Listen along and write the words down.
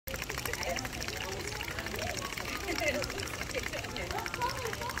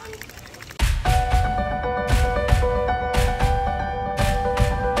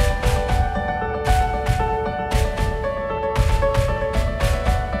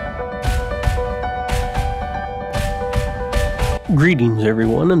Greetings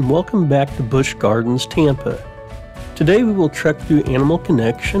everyone, and welcome back to Busch Gardens, Tampa. Today we will trek through Animal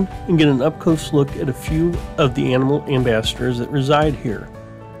Connection and get an up-close look at a few of the animal ambassadors that reside here.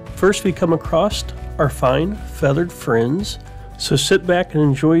 First we come across our fine feathered friends, so sit back and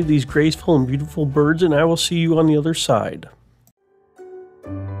enjoy these graceful and beautiful birds, and I will see you on the other side.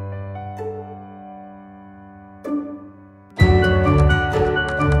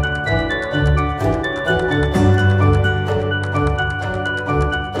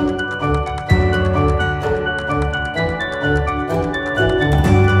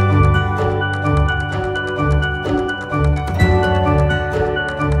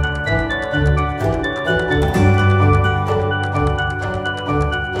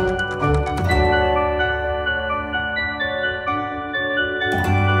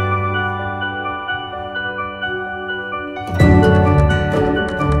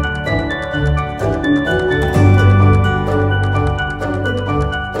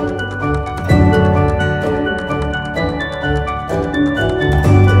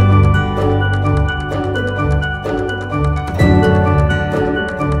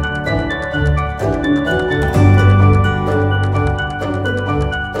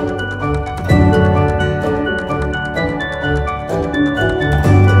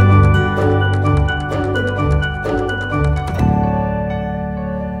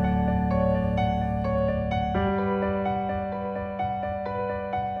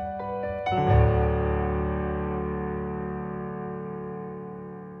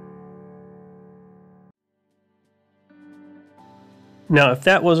 Now, if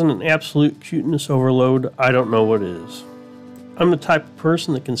that wasn't an absolute cuteness overload, I don't know what is. I'm the type of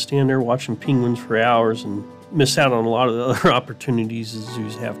person that can stand there watching penguins for hours and miss out on a lot of the other opportunities the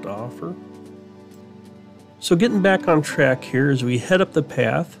zoos have to offer. So getting back on track here, as we head up the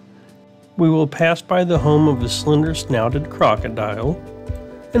path, we will pass by the home of the Slender-Snouted Crocodile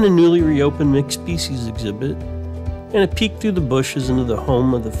and a newly reopened mixed species exhibit, and a peek through the bushes into the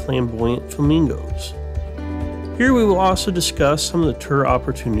home of the flamboyant Flamingos. Here we will also discuss some of the tour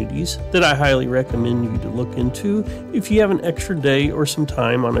opportunities that I highly recommend you to look into if you have an extra day or some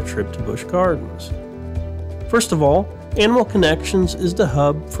time on a trip to Busch Gardens. First of all, Animal Connections is the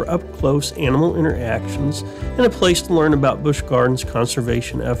hub for up-close animal interactions and a place to learn about Busch Gardens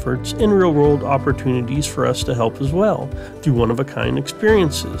conservation efforts and real-world opportunities for us to help as well through one-of-a-kind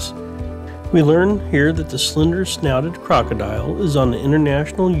experiences. We learn here that the Slender-Snouted Crocodile is on the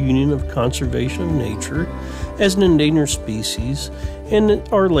International Union of Conservation of Nature as an endangered species and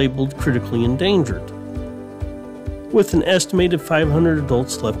are labeled critically endangered, with an estimated 500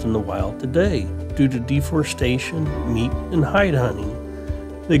 adults left in the wild today due to deforestation, meat, and hide hunting.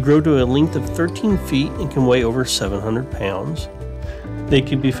 They grow to a length of 13 feet and can weigh over 700 pounds. They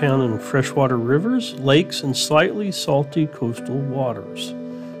can be found in freshwater rivers, lakes, and slightly salty coastal waters.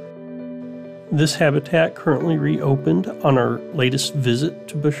 This habitat currently reopened on our latest visit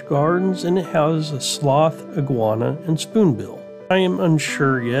to Busch Gardens, and it houses a sloth, iguana, and spoonbill. I am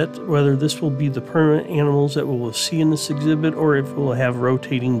unsure yet whether this will be the permanent animals that we will see in this exhibit or if we'll have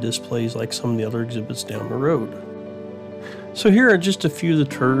rotating displays like some of the other exhibits down the road. So here are just a few of the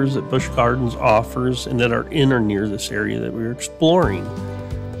tours that Busch Gardens offers and that are in or near this area that we're exploring.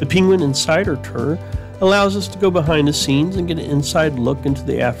 The Penguin Insider Tour allows us to go behind the scenes and get an inside look into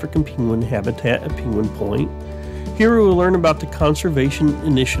the African penguin habitat at Penguin Point. Here we will learn about the conservation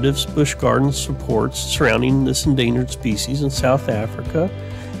initiatives Busch Gardens supports surrounding this endangered species in South Africa,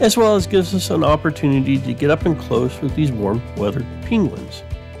 as well as gives us an opportunity to get up and close with these warm-weathered penguins.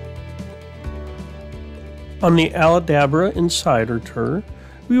 On the Aldabra Insider Tour,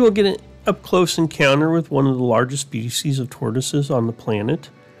 we will get an up-close encounter with one of the largest species of tortoises on the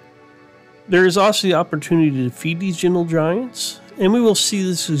planet. There is also the opportunity to feed these gentle giants, and we will see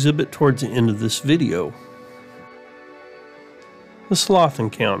this exhibit towards the end of this video. The Sloth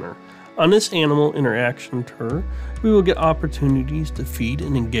Encounter. On this animal interaction tour, we will get opportunities to feed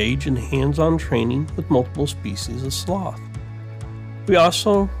and engage in hands-on training with multiple species of sloth. We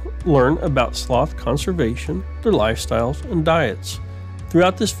also learn about sloth conservation, their lifestyles, and diets.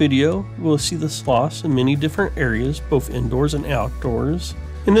 Throughout this video, we will see the sloths in many different areas, both indoors and outdoors,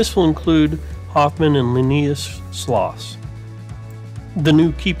 and this will include Hoffmann and Linnaeus sloths. The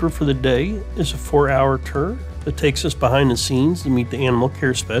new keeper for the day is a 4-hour tour that takes us behind the scenes to meet the animal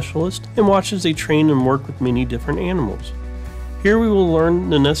care specialist and watch as they train and work with many different animals. Here we will learn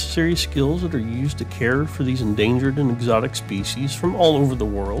the necessary skills that are used to care for these endangered and exotic species from all over the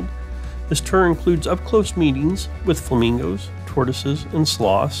world. This tour includes up-close meetings with flamingos, tortoises, and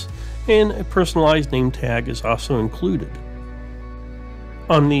sloths, and a personalized name tag is also included.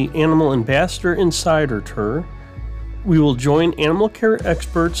 On the Animal Ambassador Insider Tour, we will join animal care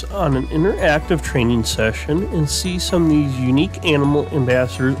experts on an interactive training session and see some of these unique animal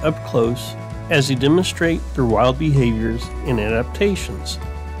ambassadors up close as they demonstrate their wild behaviors and adaptations.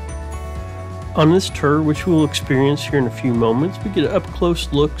 On this tour, which we will experience here in a few moments, we get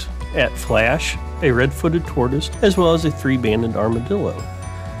up-close looks at Flash, a red-footed tortoise, as well as a three-banded armadillo.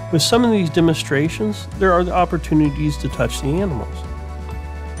 With some of these demonstrations, there are the opportunities to touch the animals.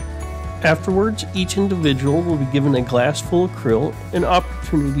 Afterwards, each individual will be given a glass full of krill, an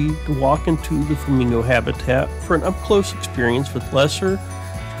opportunity to walk into the flamingo habitat for an up-close experience with lesser,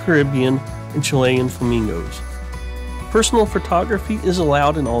 Caribbean, and Chilean flamingos. Personal photography is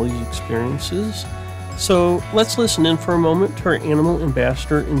allowed in all these experiences, so let's listen in for a moment to our Animal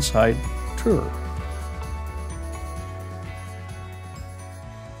Ambassador Inside Tour.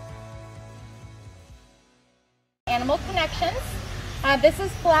 Animal Connections. This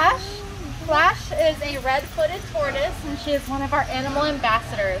is Flash. Flash is a red-footed tortoise, and she is one of our animal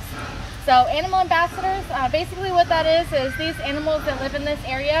ambassadors. So animal ambassadors, basically what that is these animals that live in this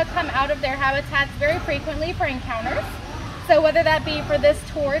area come out of their habitats very frequently for encounters. So whether that be for this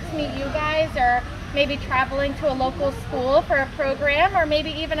tour to meet you guys, or maybe traveling to a local school for a program, or maybe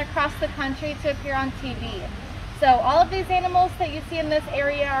even across the country to appear on TV. So all of these animals that you see in this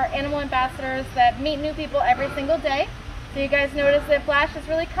area are animal ambassadors that meet new people every single day. So you guys notice that Flash is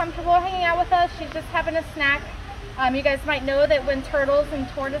really comfortable hanging out with us. She's just having a snack. You guys might know that when turtles and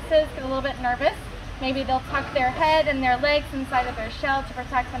tortoises get a little bit nervous, maybe they'll tuck their head and their legs inside of their shell to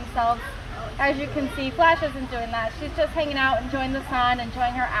protect themselves. As you can see, Flash isn't doing that. She's just hanging out, enjoying the sun,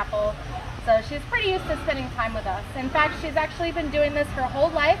 enjoying her apple. So she's pretty used to spending time with us. In fact, she's actually been doing this her whole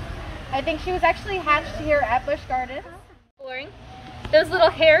life. I think she was actually hatched here at Busch Gardens. Those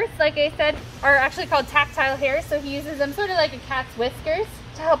little hairs, like I said, are actually called tactile hairs, so he uses them sort of like a cat's whiskers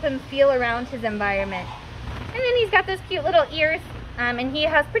to help him feel around his environment. And then he's got those cute little ears, and he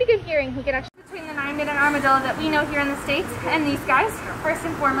has pretty good hearing. He can actually between the Nine-banded armadillo that we know here in the States and these guys. First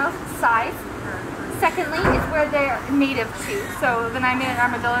and foremost, size. Secondly, is where they're native to. So the Nine-banded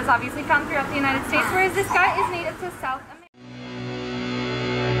armadillo is obviously found throughout the United States, whereas this guy is native to South America.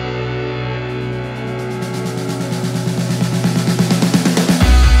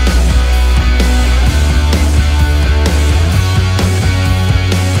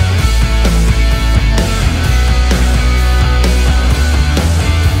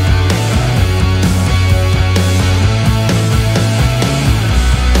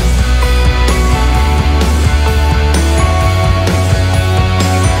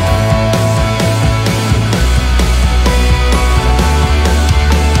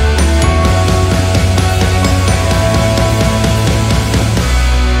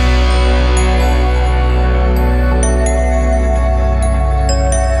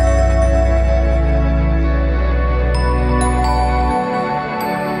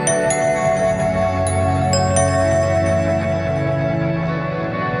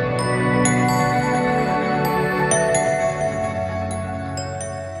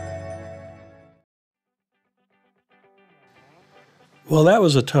 Well, that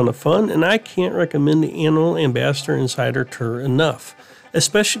was a ton of fun, and I can't recommend the Animal Ambassador Insider Tour enough,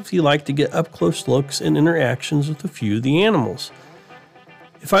 especially if you like to get up-close looks and interactions with a few of the animals.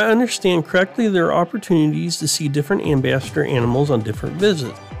 If I understand correctly, there are opportunities to see different ambassador animals on different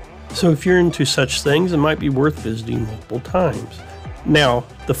visits. So if you're into such things, it might be worth visiting multiple times. Now,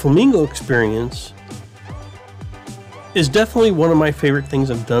 the flamingo experience is definitely one of my favorite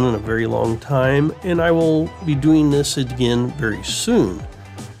things I've done in a very long time, and I will be doing this again very soon.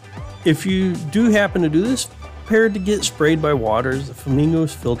 If you do happen to do this, prepare to get sprayed by water as the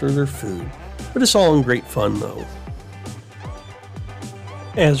flamingos filter their food, but it's all in great fun though.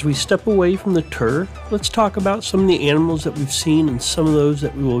 As we step away from the tour, let's talk about some of the animals that we've seen and some of those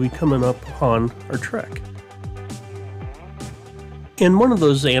that we will be coming up on our trek. And one of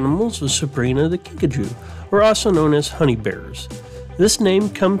those animals was Sabrina the Kinkajou, or also known as honey bears. This name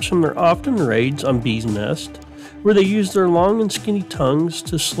comes from their often raids on bees' nests, where they use their long and skinny tongues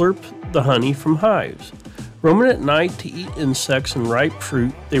to slurp the honey from hives. Roaming at night to eat insects and ripe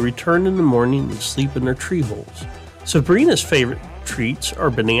fruit, they return in the morning and sleep in their tree holes. Sabrina's favorite treats are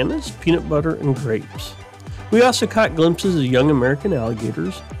bananas, peanut butter, and grapes. We also caught glimpses of young American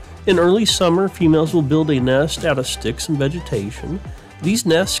alligators. In early summer, females will build a nest out of sticks and vegetation. These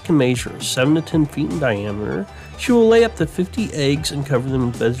nests can measure 7 to 10 feet in diameter. She will lay up to 50 eggs and cover them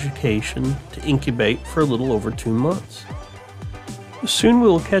with vegetation to incubate for a little over 2 months. Soon we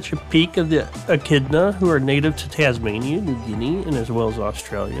will catch a peek of the echidna, who are native to Tasmania, New Guinea, and as well as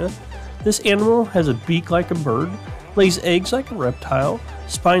Australia. This animal has a beak like a bird, lays eggs like a reptile,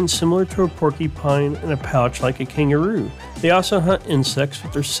 spines similar to a porcupine, and a pouch like a kangaroo. They also hunt insects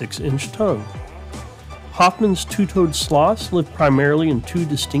with their 6-inch tongue. Hoffmann's two-toed sloths live primarily in 2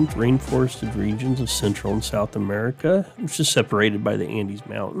 distinct rainforested regions of Central and South America, which is separated by the Andes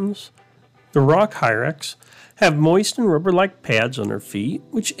Mountains. The rock Hyrax have moist and rubber-like pads on their feet,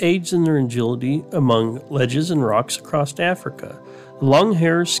 which aids in their agility among ledges and rocks across Africa. The long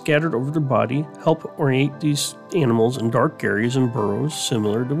hairs scattered over their body help orient these animals in dark areas and burrows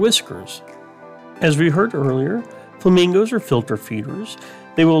similar to whiskers. As we heard earlier, flamingos are filter feeders.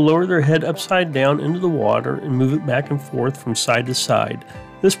 They will lower their head upside down into the water and move it back and forth from side to side.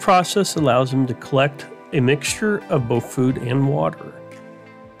 This process allows them to collect a mixture of both food and water.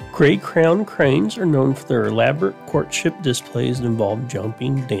 Gray-crowned cranes are known for their elaborate courtship displays that involve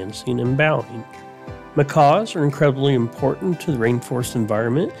jumping, dancing, and bowing. Macaws are incredibly important to the rainforest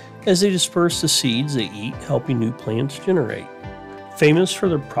environment as they disperse the seeds they eat, helping new plants generate. Famous for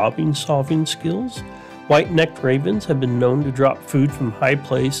their problem-solving skills, white-necked ravens have been known to drop food from high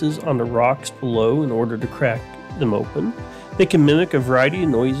places onto rocks below in order to crack them open. They can mimic a variety of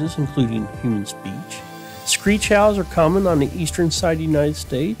noises, including human speech. Screech owls are common on the eastern side of the United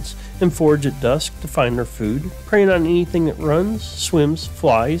States and forage at dusk to find their food, preying on anything that runs, swims,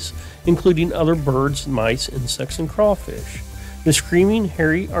 flies, including other birds, mice, insects, and crawfish. The screaming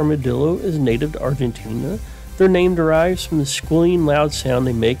hairy armadillo is native to Argentina. Their name derives from the squealing loud sound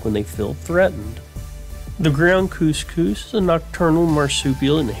they make when they feel threatened. The ground couscous is a nocturnal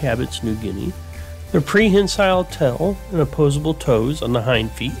marsupial that inhabits New Guinea. Their prehensile tail and opposable toes on the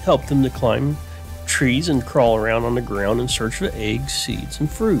hind feet help them to climb trees and crawl around on the ground in search of eggs, seeds,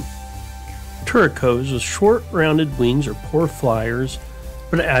 and fruit. Turacos with short, rounded wings are poor flyers,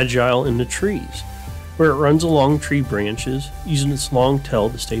 but agile in the trees, where it runs along tree branches, using its long tail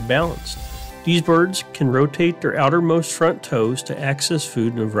to stay balanced. These birds can rotate their outermost front toes to access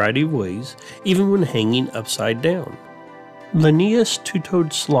food in a variety of ways, even when hanging upside down. Linnaeus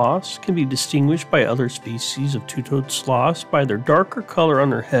two-toed sloths can be distinguished by other species of two-toed sloths by their darker color on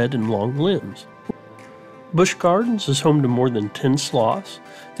their head and long limbs. Busch Gardens is home to more than 10 sloths.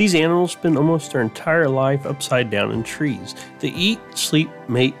 These animals spend almost their entire life upside down in trees. They eat, sleep,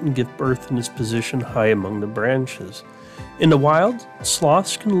 mate, and give birth in this position high among the branches. In the wild,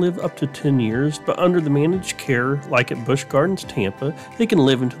 sloths can live up to 10 years, but under the managed care, like at Busch Gardens Tampa, they can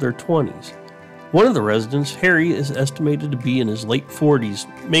live into their 20s. One of the residents, Harry, is estimated to be in his late 40s,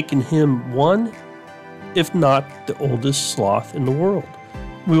 making him one, if not the oldest sloth in the world.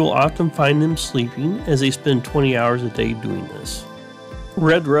 We will often find them sleeping as they spend 20 hours a day doing this.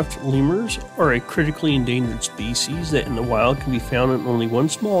 Red-ruffed lemurs are a critically endangered species that in the wild can be found in only one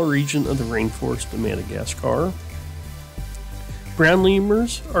small region of the rainforest of Madagascar. Brown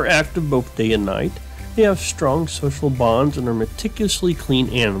lemurs are active both day and night. They have strong social bonds and are meticulously clean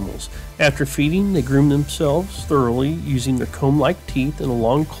animals. After feeding, they groom themselves thoroughly using their comb-like teeth and a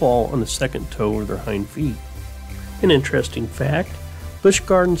long claw on the second toe of their hind feet. An interesting fact, Busch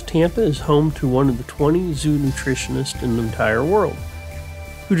Gardens Tampa is home to one of the 20 zoo nutritionists in the entire world,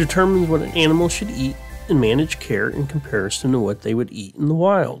 who determines what an animal should eat and manage care in comparison to what they would eat in the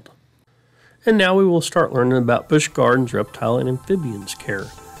wild. And now we will start learning about Busch Gardens reptile and amphibians care.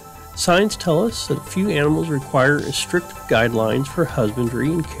 Science tells us that few animals require strict guidelines for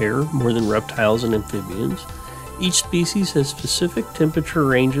husbandry and care more than reptiles and amphibians. Each species has specific temperature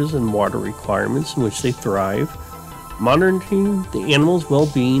ranges and water requirements in which they thrive. Monitoring the animal's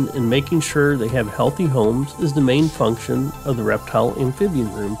well-being and making sure they have healthy homes is the main function of the reptile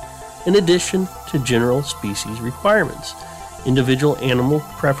amphibian room, in addition to general species requirements. Individual animal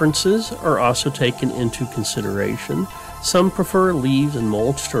preferences are also taken into consideration. Some prefer leaves and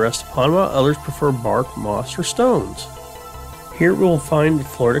mulch to rest upon, while others prefer bark, moss, or stones. Here we will find the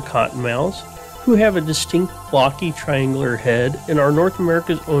Florida cottonmouths, who have a distinct blocky triangular head and are North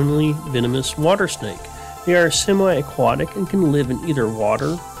America's only venomous water snake. They are semi-aquatic and can live in either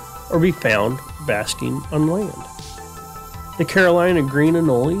water or be found basking on land. The Carolina green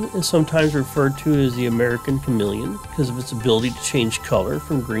anole is sometimes referred to as the American chameleon because of its ability to change color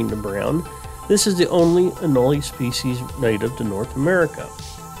from green to brown. This is the only anole species native to North America.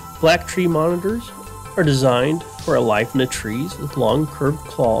 Black tree monitors are designed for a life in the trees with long curved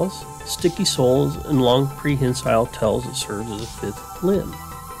claws, sticky soles, and long prehensile tails that serve as a fifth limb.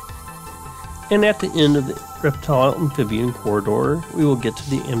 And at the end of the reptile amphibian corridor, we will get to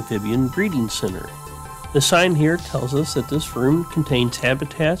the amphibian breeding center. The sign here tells us that this room contains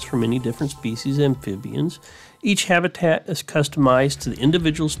habitats for many different species of amphibians. Each habitat is customized to the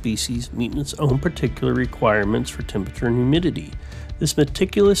individual species, meeting its own particular requirements for temperature and humidity. This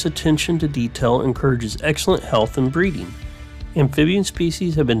meticulous attention to detail encourages excellent health and breeding. Amphibian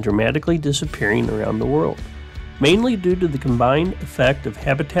species have been dramatically disappearing around the world, mainly due to the combined effect of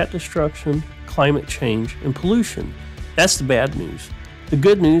habitat destruction, climate change, and pollution. That's the bad news. The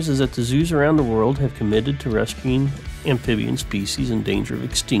good news is that the zoos around the world have committed to rescuing amphibian species in danger of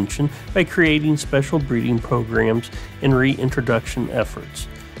extinction by creating special breeding programs and reintroduction efforts.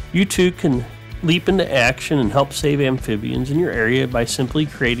 You too can leap into action and help save amphibians in your area by simply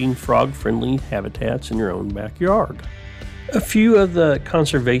creating frog-friendly habitats in your own backyard. A few of the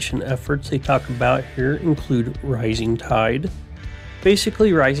conservation efforts they talk about here include Rising Tide.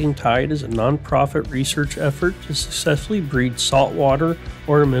 Basically, Rising Tide is a non-profit research effort to successfully breed saltwater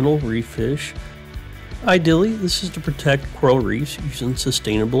ornamental reef fish. Ideally, this is to protect coral reefs using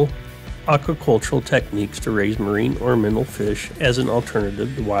sustainable aquacultural techniques to raise marine ornamental fish as an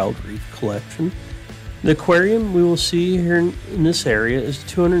alternative to wild reef collection. The aquarium we will see here in this area is a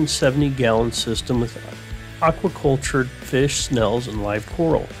 270-gallon system with aquacultured fish, snails, and live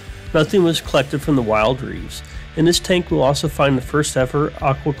coral. Nothing was collected from the wild reefs. In this tank, we'll also find the first ever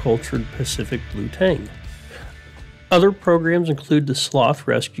aquacultured Pacific blue tang. Other programs include the sloth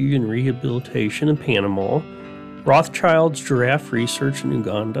rescue and rehabilitation in Panama, Rothschild's giraffe research in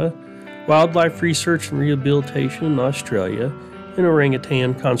Uganda, wildlife research and rehabilitation in Australia, and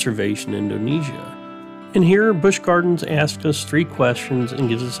orangutan conservation in Indonesia. And here, Busch Gardens asks us 3 questions and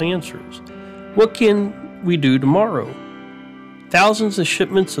gives us answers. What can we do tomorrow? Thousands of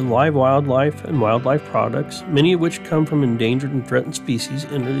shipments of live wildlife and wildlife products, many of which come from endangered and threatened species,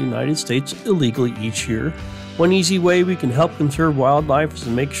 enter the United States illegally each year. One easy way we can help conserve wildlife is to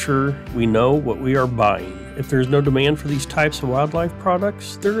make sure we know what we are buying. If there is no demand for these types of wildlife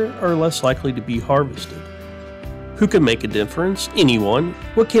products, they are less likely to be harvested. Who can make a difference? Anyone.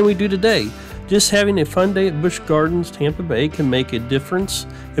 What can we do today? Just having a fun day at Busch Gardens, Tampa Bay can make a difference.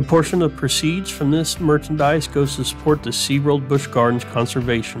 A portion of the proceeds from this merchandise goes to support the SeaWorld Busch Gardens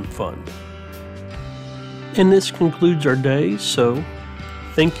Conservation Fund. And this concludes our day, so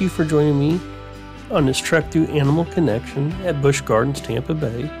thank you for joining me on this trek through Animal Connection at Busch Gardens, Tampa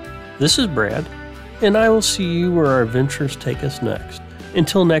Bay. This is Brad, and I will see you where our adventures take us next.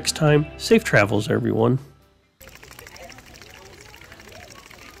 Until next time, safe travels, everyone.